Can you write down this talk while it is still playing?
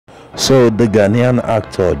So the Ghanaian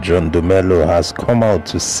actor John Dumelo has come out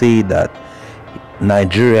to say that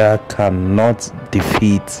Nigeria cannot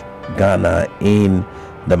defeat Ghana in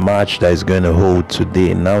the match that is going to hold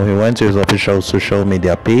today. Now he went to his official social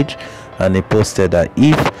media page and he posted that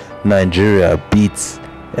if Nigeria beats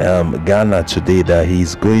Ghana today, that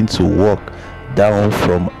he's going to walk down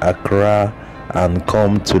from Accra and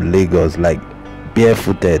come to Lagos like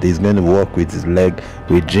barefooted. He's going to walk with his leg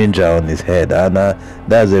with ginger on his head, and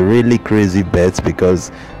that's a really crazy bet,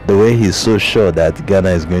 because the way he's so sure that Ghana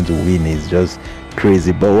is going to win is just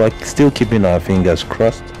crazy. But we're still keeping our fingers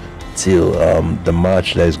crossed till the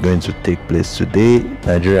match that is going to take place today,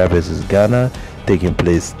 Nigeria versus Ghana, taking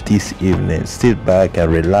place this evening. Sit back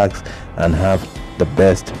and relax and have the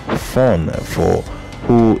best fun for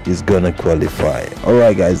who is gonna qualify.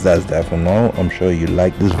 Alright guys, that's that for now. I'm sure you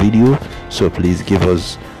like this video, so please give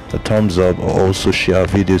us a thumbs up, or also share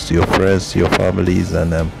videos to your friends, to your families,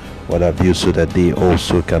 and what have you, so that they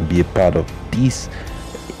also can be a part of this.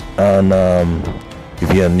 And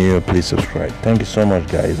if you are new, please subscribe. Thank you so much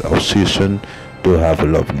guys. I'll see you soon. Do have a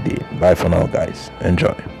lovely day. Bye for now guys.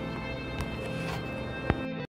 Enjoy.